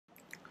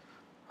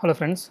Hello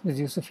friends, this is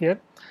Yusuf here.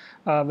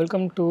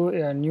 Welcome to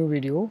a new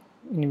video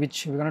in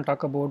which we're going to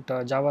talk about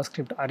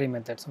JavaScript array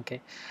methods.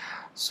 Okay,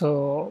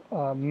 so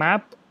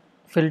map,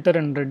 filter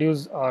and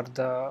reduce are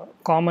the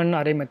common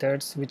array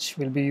methods which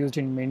will be used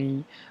in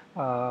many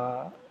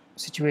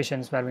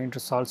situations where we need to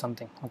solve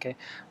something. Okay,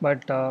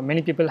 but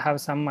many people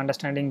have some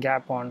understanding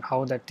gap on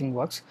how that thing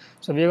works.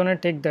 So we're going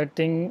to take that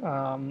thing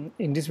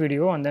in this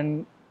video and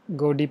then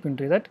go deep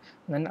into that,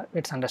 and then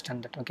let's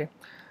understand that. Okay,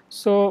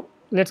 so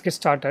let's get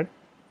started.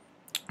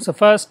 So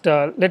first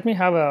let me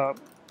have a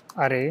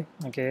array.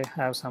 Okay,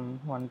 have some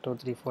 1 2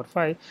 3 4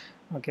 5.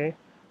 Okay,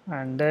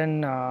 and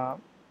then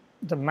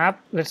the map,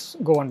 let's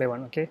go one by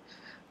one. Okay,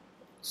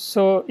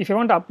 so if you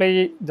want to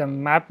apply the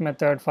map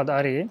method for the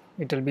array,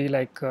 it will be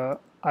like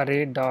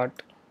array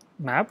dot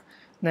map,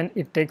 then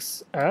it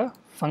takes a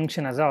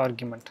function as an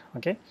argument.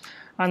 Okay,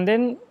 and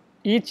then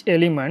each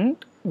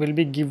element will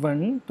be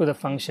given to the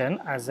function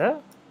as a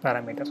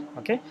parameter.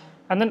 Okay,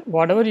 and then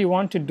whatever you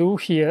want to do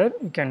here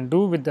you can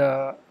do with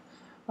the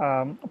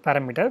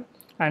parameter,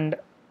 and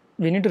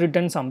we need to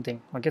return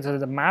something. Okay, so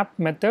the map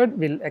method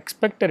will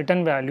expect a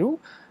return value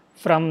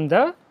from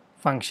the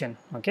function.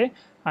 Okay,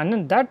 and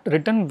then that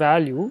return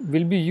value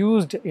will be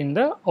used in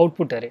the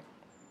output array.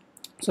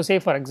 So say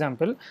for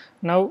example,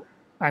 now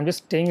I'm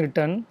just saying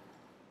return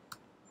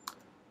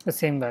the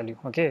same value.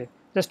 Okay,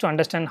 just to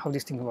understand how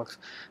this thing works.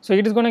 So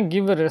it is going to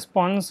give a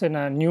response in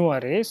a new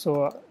array.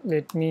 So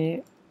let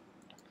me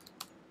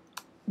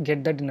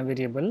get that in a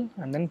variable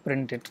and then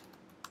print it.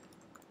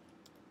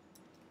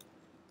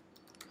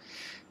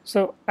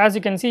 So as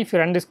you can see, if you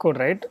run this code,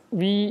 right,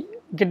 we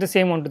get the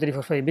same 1 2 3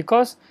 4 5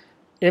 because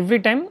every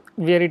time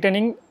we are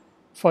returning,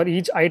 for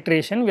each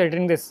iteration we are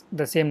returning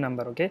the same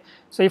number. Okay,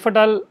 so if at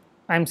all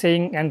I'm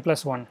saying n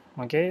plus 1,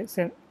 okay,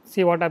 so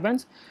see what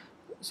happens.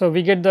 So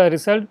we get the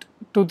result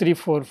 2 3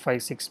 4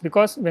 5 6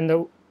 because when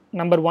the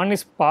number 1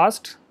 is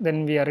passed,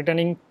 then we are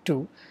returning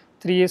 2,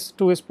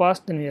 2 is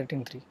passed, then we are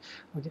returning 3.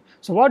 Okay,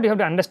 so what you have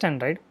to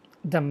understand, right,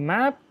 the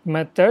map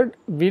method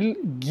will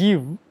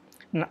give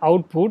an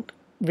output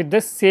with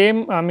the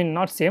same,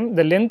 not same,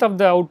 the length of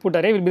the output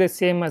array will be the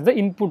same as the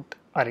input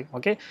array.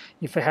 Okay,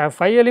 if I have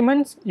 5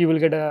 elements, you will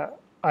get a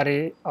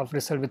array of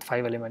result with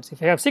 5 elements.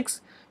 If I have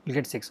 6, you will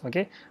get 6.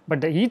 Okay,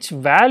 but each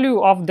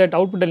value of that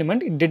output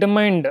element is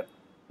determined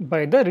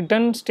by the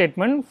return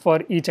statement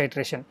for each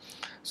iteration.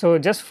 So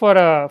just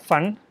for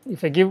fun,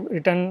 if I give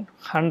return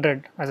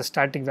 100 as a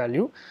static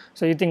value,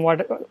 so you think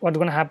what's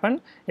going to happen?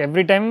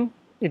 Every time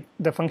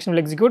the function will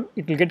execute,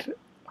 it will get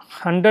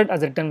 100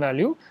 as a return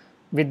value.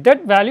 With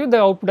that value, the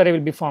output array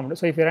will be formed.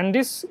 So if you run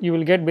this, you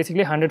will get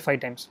basically 105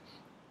 times.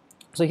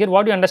 So here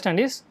what you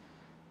understand is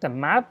the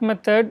map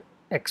method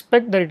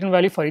expect the return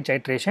value for each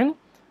iteration,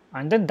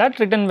 and then that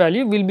return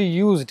value will be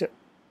used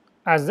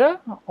as the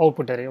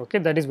output array. Okay,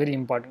 that is very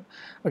important.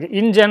 Okay,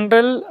 in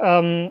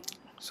general,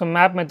 so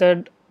map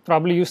method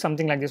probably use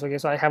something like this. Okay,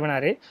 so I have an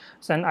array,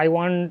 so and I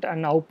want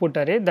an output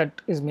array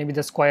that is maybe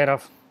the square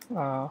of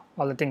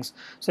all the things.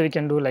 So we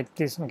can do like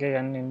this. Okay,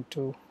 n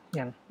into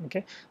n.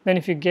 Okay, then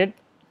if you get,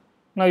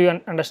 now you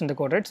understand the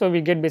code, right? So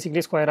we get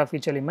basically square of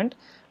each element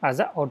as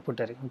the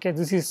output array. Okay,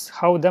 this is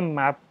how the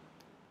map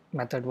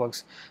method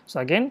works. So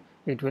again,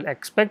 it will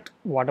expect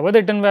whatever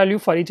the return value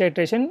for each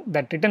iteration,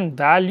 that return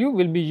value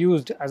will be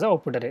used as an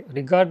output array,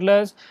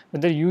 regardless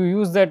whether you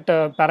use that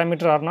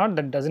parameter or not.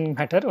 That doesn't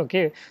matter.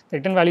 Okay, the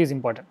return value is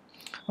important.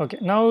 Okay,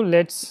 now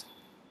let's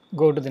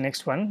go to the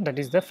next one, that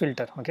is the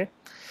filter.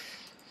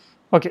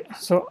 Okay,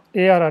 so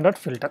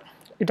arr.filter,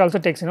 it also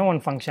takes one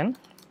function.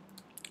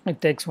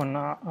 It takes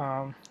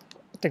one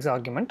takes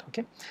argument.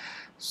 Okay,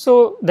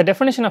 so the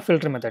definition of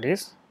filter method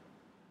is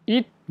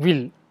it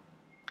will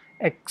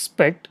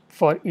expect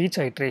for each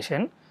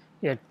iteration,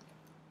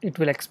 it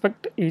will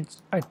expect each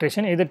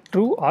iteration either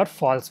true or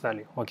false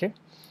value. Okay,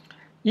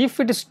 if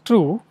it is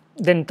true,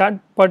 then that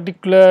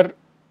particular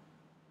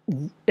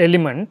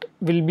element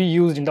will be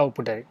used in the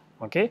output array.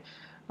 Okay,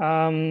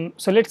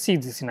 so let's see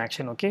this in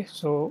action. Okay,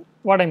 so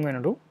what I'm going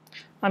to do,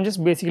 I'm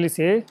just basically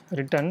say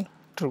return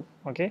true.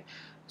 Okay,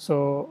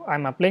 so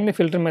I'm applying the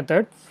filter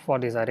method for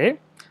this array,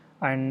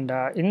 and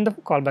in the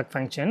callback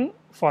function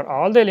for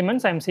all the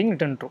elements I'm saying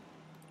return true.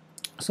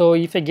 So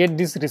if I get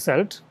this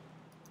result,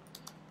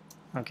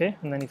 okay,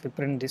 and then if I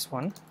print this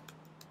one,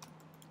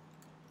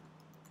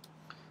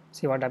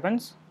 see what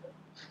happens.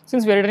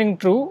 Since we are returning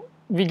true,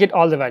 we get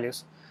all the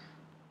values.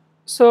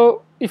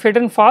 So if I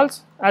return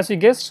false, as we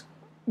guessed,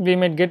 we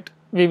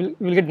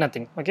will get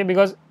nothing. Okay,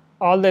 because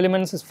all the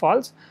elements is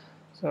false,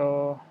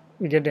 so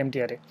we get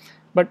empty array.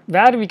 But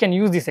where we can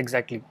use this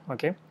exactly?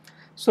 Okay,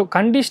 so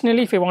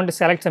conditionally, if I want to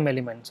select some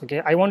elements,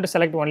 okay, I want to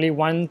select only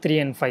 1 3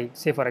 and 5,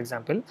 say for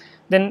example,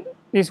 then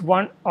this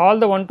one, all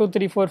the 1 2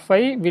 3 4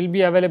 5 will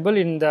be available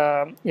in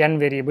the n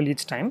variable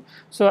each time.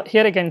 So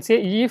here I can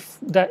say if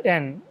the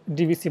n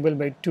divisible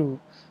by 2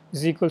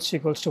 is equals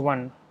to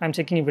 1, I'm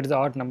checking if it is the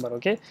odd number.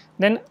 Okay,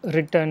 then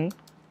return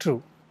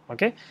true.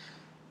 Okay,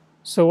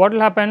 so what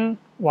will happen?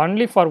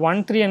 Only for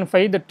 1 3 and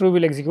 5 the true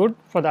will execute,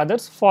 for the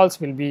others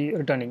false will be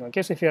returning.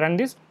 Okay, so if you run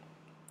this,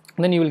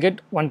 then you will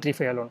get 1 3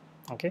 5 alone.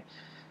 Okay,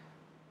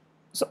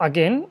 So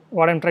again,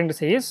 what I'm trying to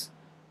say is,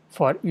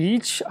 for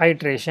each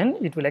iteration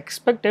it will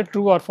expect a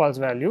true or false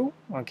value,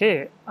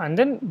 okay, and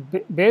then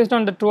based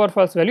on the true or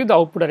false value the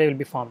output array will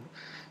be formed.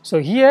 So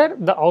here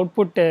the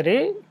output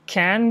array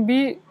can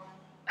be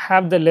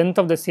have the length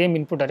of the same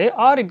input array,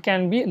 or it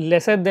can be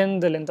lesser than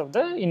the length of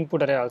the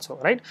input array also,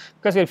 right,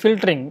 because we are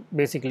filtering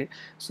basically.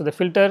 So the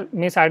filter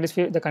may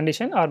satisfy the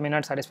condition or may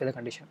not satisfy the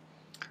condition,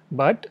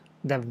 but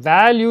the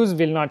values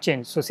will not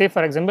change. So say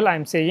for example I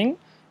am saying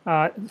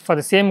for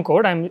the same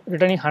code I am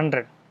returning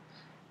 100.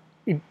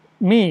 It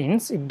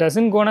means it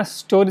doesn't gonna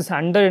store this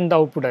 100 in the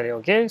output array,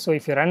 okay. So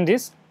if you run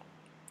this,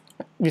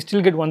 we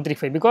still get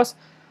 135 because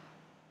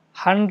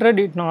 100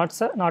 is not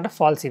a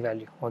falsy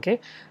value, okay.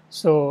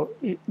 So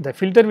the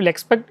filter will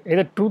expect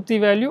either truthy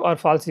value or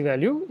falsy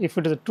value. If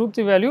it is a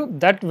truthy value,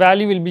 that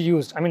value will be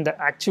used, I mean the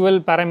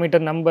actual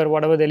parameter number,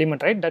 whatever the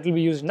element, right, that will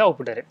be used in the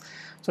output array.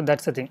 So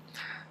that's the thing.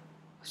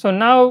 So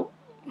now,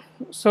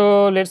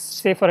 so let's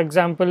say for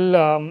example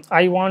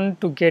I want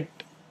to get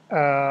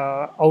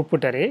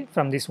output array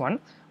from this one,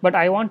 but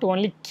I want to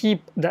only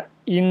keep the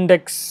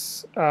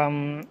index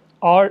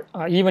or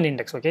even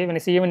index, okay. When I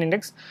say even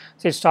index,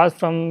 so it starts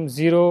from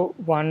 0,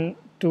 1,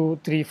 2,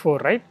 3, 4,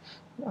 right.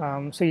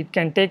 So it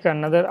can take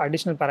another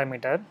additional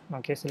parameter,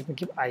 okay. So let me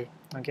keep I,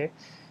 okay.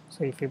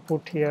 So if you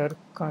put here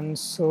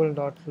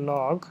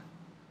console.log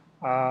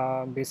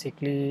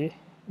basically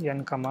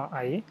n comma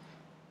I,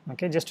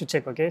 okay, just to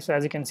check, okay. So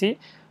as you can see,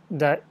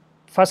 the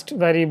first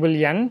variable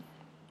n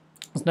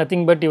is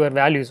nothing but your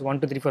values 1,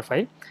 2, 3, 4,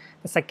 5.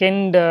 The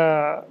second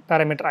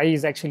parameter I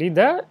is actually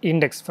the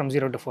index from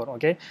 0 to 4,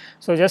 okay.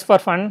 So just for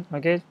fun,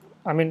 okay,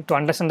 I mean to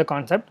understand the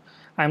concept,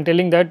 I am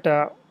telling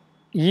that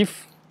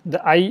if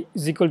the I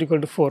is equal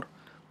to 4,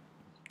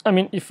 I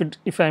mean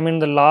if I am in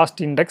the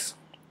last index,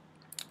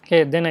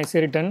 okay, then I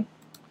say return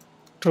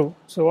true.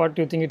 So what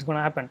do you think it's going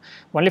to happen?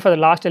 Only for the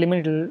last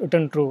element it will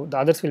return true, the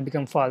others will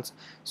become false.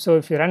 So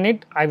if you run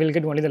it, I will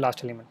get only the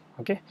last element,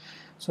 okay.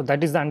 So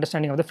that is the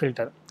understanding of the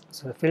filter.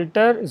 So the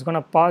filter is going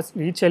to pass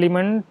each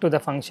element to the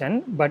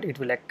function, but it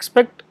will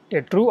expect a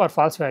true or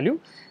false value.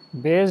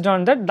 Based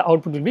on that the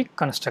output will be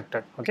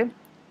constructed, okay.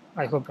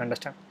 I hope you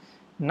understand.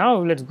 Now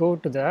let's go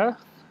to the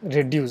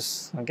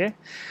reduce, okay.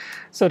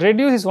 So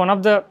reduce is one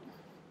of the,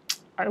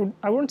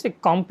 I wouldn't say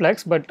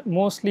complex, but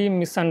mostly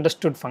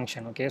misunderstood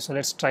function, okay. So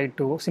let's try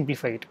to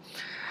simplify it.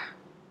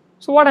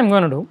 So what I'm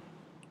going to do,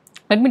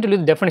 let me tell you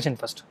the definition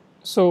first.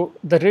 So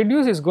the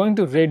reduce is going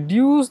to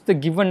reduce the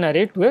given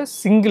array to a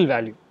single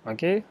value,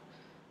 okay.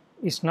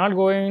 It's not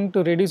going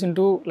to reduce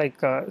into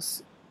like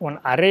one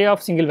array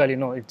of single value,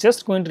 no, it's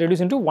just going to reduce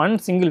into one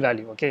single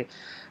value, okay.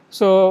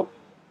 So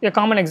a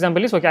common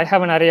example is, okay, I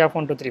have an array of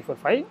 1, 2, 3, 4,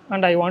 5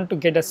 and I want to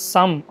get a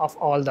sum of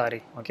all the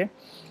array, okay.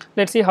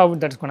 Let's see how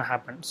that's going to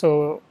happen.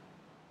 So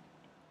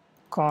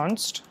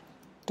const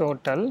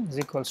total is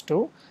equals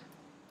to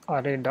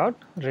array dot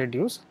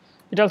reduce.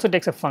 It also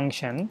takes a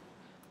function,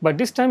 but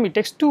this time it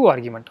takes 2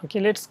 argument, okay.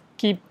 Let's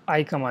keep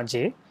I comma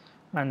j,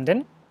 and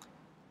then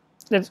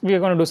we are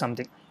going to do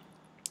something.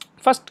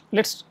 First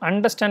let's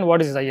understand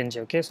what is ing,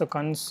 okay. So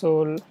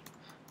console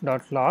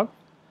dot log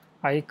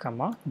I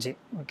comma j,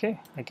 okay,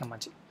 I comma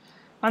j,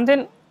 and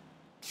then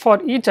for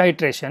each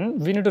iteration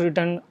we need to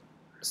return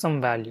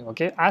some value,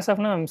 okay. As of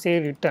now I'm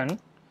saying return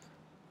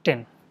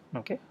 10,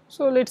 okay.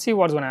 So let's see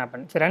what's going to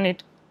happen if I run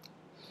it.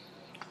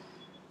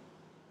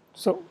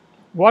 So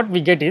what we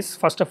get is,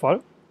 first of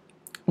all,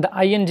 the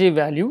ing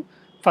value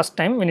first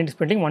time when it is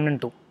printing 1 and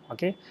 2,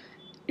 okay.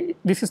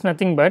 This is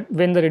nothing but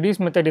when the reduce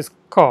method is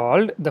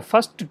called, the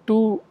first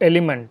 2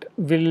 element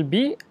will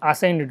be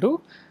assigned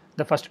to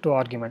the first 2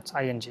 arguments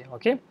ing,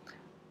 okay.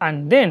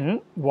 And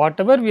then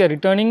whatever we are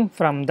returning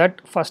from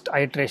that first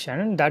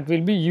iteration, that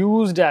will be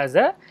used as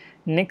a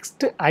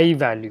next I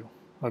value,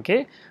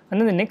 okay. And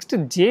then the next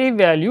j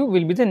value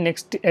will be the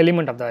next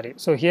element of the array.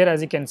 So here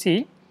as you can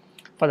see,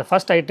 for the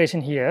first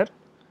iteration here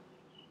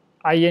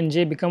ing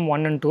become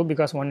 1 and 2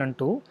 because 1 and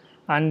 2,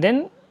 and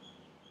then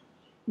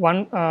we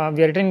are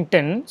returning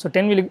 10, so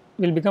 10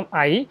 will become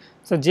I,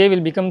 so j will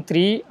become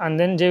 3, and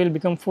then j will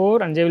become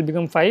 4, and j will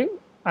become 5,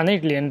 and then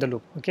it will end the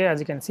loop, okay. As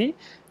you can see,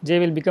 j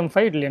will become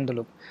 5, it will end the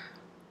loop,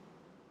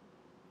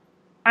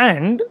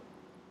 and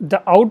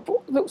the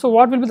output, so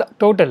what will be the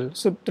total?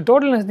 So the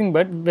total is nothing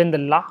but when the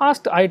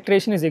last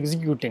iteration is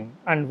executing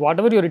and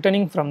whatever you are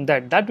returning from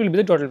that, that will be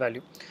the total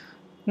value.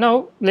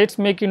 Now let's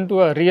make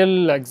into a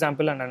real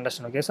example and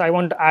understand, okay. So I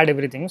want to add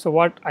everything, so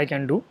what I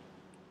can do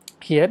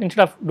here,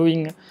 instead of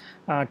doing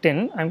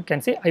 10, I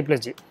can say I plus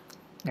j,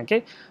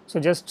 okay. So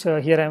just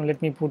here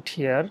let me put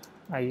here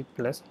I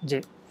plus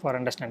j for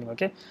understanding,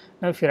 okay.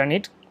 Now if you run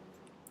it,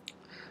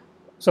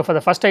 so for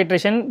the first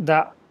iteration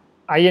the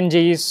ing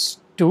is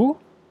 2,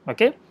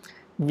 okay,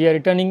 we are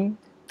returning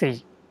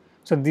 3,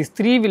 so this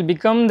 3 will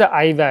become the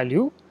I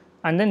value,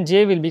 and then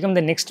j will become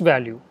the next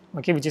value,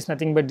 okay, which is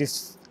nothing but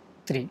this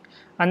 3,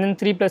 and then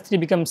 3 plus 3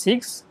 becomes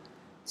 6,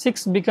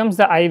 6 becomes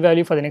the I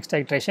value for the next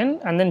iteration,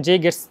 and then j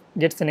gets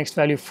the next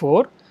value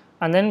 4,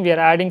 and then we are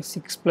adding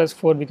 6 plus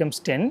 4 becomes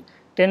 10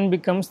 10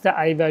 becomes the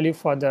I value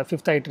for the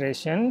fourth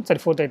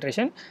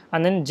iteration,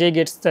 and then j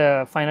gets the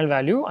final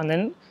value, and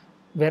then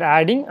we're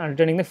adding and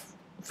returning the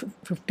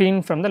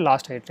 15 from the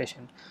last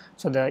iteration.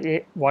 So the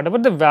whatever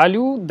the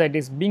value that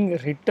is being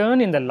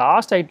returned in the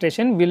last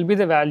iteration will be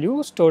the value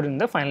stored in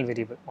the final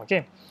variable.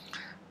 Okay.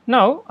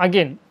 Now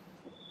again,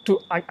 to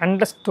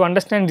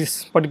understand this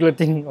particular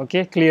thing,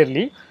 okay,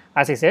 clearly,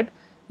 as I said,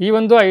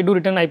 even though I do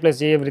return I plus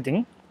j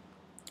everything,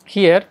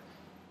 here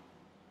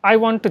I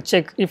want to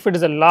check if it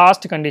is the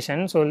last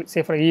condition. So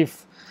say for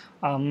if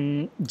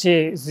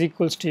j is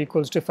equals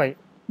to 5,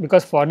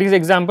 because for this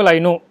example I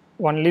know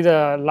only the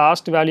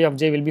last value of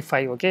j will be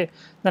 5. Okay,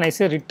 then I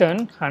say return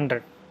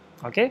 100.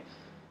 Okay,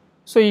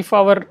 so if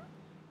our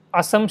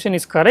assumption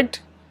is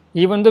correct,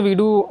 even though we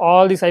do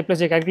all this I plus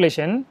j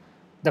calculation,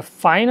 the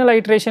final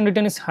iteration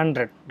return is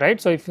 100,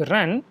 right? So if you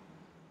run,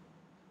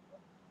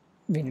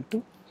 we need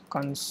to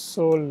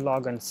console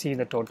log and see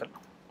the total.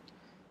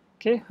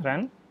 Okay,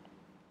 run.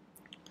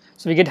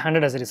 So we get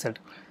 100 as a result.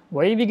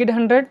 Why we get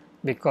 100?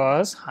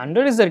 Because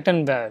 100 is the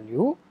return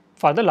value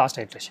for the last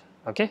iteration.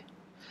 Okay,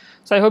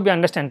 so I hope you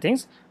understand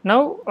things.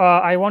 Now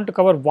I want to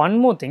cover one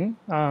more thing,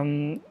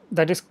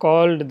 that is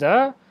called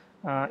the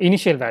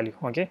initial value.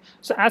 Okay,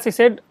 so as I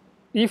said,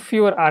 if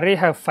your array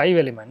have 5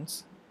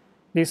 elements,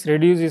 this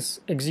reduce is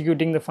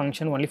executing the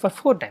function only for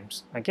 4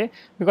 times. Okay,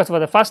 because for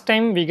the first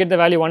time we get the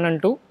value 1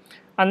 and 2,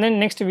 and then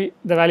next the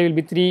value will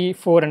be 3,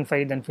 4 and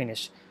 5, then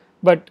finish.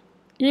 But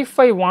if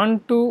I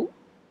want to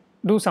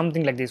do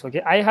something like this,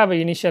 okay, I have an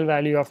initial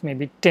value of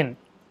maybe 10.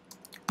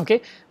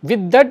 Okay,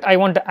 with that I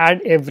want to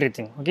add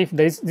everything. Okay, if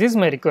this is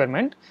my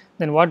requirement,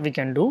 then what we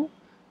can do,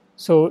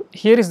 so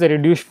here is the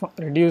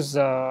reduce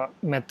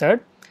method,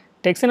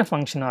 takes in a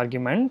function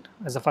argument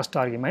as the first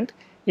argument.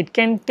 It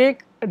can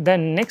take the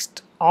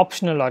next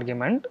optional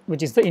argument,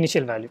 which is the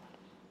initial value.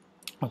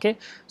 Okay,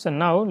 so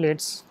now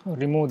let's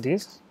remove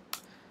this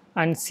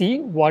and see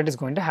what is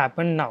going to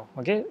happen now.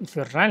 Okay, if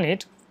you run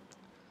it,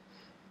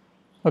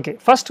 okay,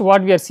 first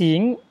what we are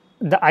seeing,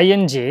 the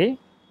ij,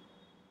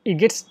 it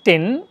gets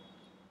 10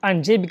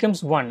 and j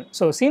becomes 1.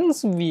 So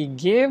since we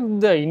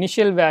gave the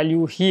initial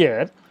value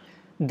here,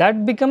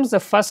 that becomes the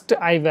first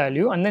I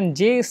value, and then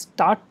j is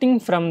starting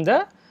from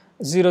the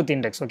 0th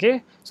index.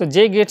 Okay, so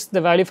j gets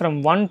the value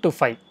from 1 to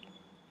 5.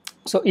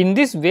 So in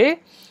this way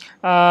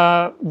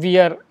we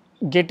are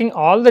getting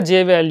all the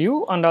j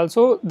value and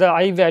also the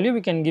I value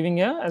we can giving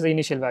as the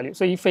initial value.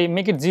 So if I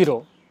make it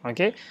 0,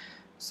 okay,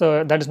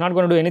 so that is not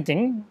going to do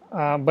anything,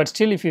 but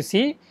still if you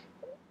see,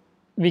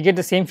 we get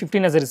the same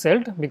 15 as a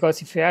result,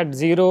 because if you add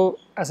 0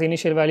 as the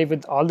initial value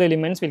with all the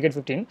elements, we will get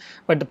 15.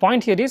 But the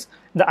point here is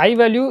the I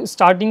value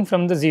starting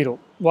from the 0,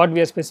 what we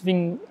are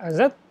specifying as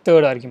a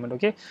third argument.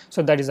 Okay,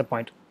 so that is the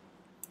point.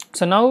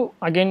 So now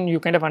again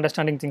you kind of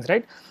understanding things,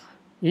 right?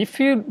 If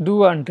you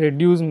do a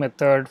reduce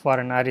method for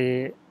an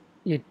array,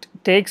 it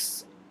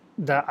takes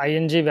the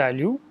ing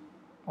value.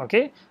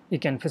 Okay, you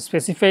can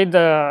specify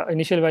the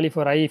initial value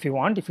for I if you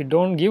want. If you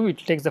don't give, it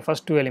takes the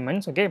first 2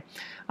 elements. Okay,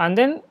 and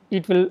then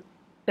it will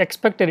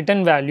expect a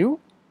return value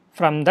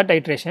from that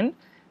iteration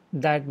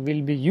that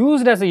will be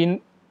used as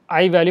a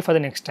I value for the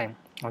next time.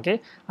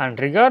 Okay, and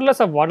regardless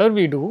of whatever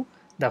we do,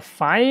 the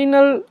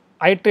final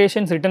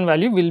iteration's return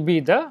value will be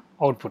the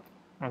output.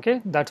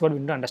 Okay, that's what we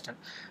need to understand.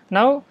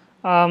 Now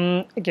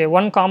okay,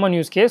 one common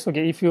use case,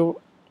 okay, if you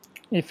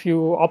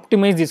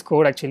optimize this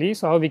code actually,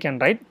 so how we can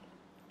write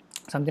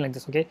something like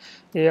this. Okay,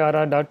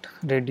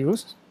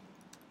 arr.reduce.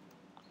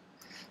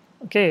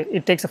 Okay,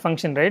 it takes a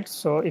function, right?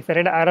 So if I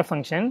write an array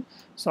function,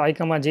 so I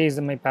comma j is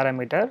my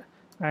parameter,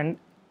 and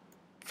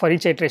for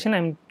each iteration I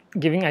am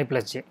giving I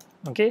plus j.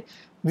 Okay,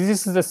 this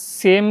is the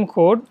same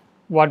code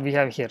what we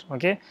have here.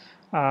 Okay,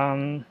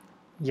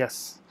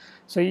 yes,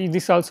 so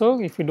this also,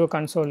 if you do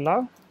console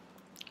log,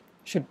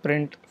 should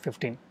print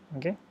 15.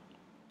 Okay,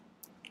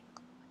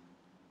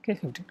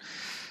 15.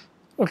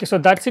 Okay, so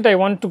that's it I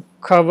want to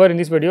cover in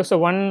this video. So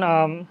one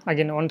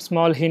again, one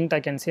small hint I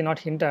can say, not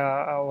hint,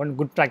 one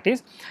good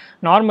practice.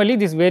 Normally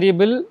this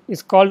variable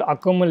is called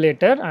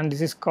accumulator and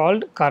this is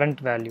called current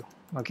value.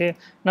 Okay,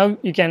 now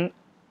you can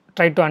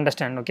try to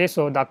understand. Okay,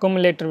 so the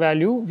accumulator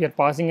value we are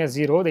passing as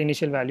 0, the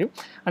initial value,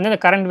 and then the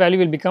current value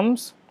will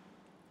becomes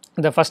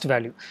the first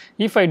value.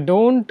 If I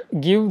don't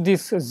give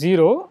this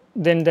 0,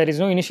 then there is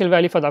no initial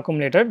value for the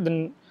accumulator.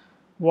 Then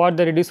what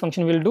the reduce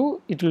function will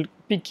do, it will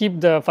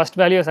keep the first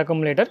value as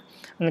accumulator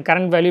and the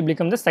current value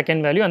becomes the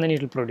second value, and then it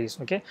will produce.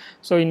 Okay,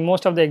 so in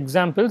most of the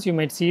examples you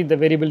might see the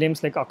variable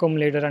names like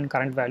accumulator and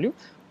current value.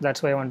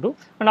 That's why I want to.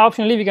 And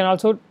optionally we can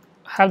also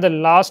have the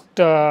last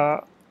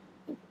third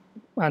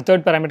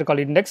parameter called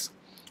index.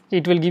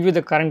 It will give you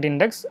the current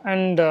index,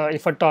 and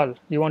if at all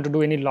you want to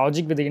do any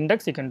logic with the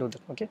index, you can do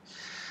that. Okay,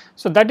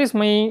 so that is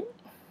my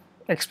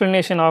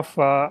explanation of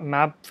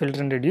map,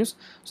 filter and reduce.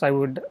 So I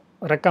would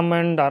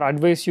recommend or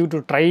advise you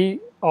to try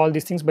all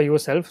these things by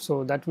yourself,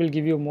 so that will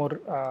give you more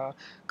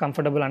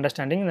comfortable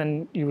understanding, and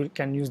then you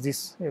can use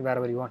this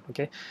wherever you want.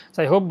 Okay,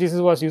 so I hope this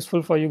was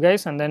useful for you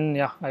guys, and then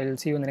yeah, I will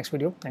see you in the next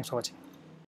video. Thanks for watching.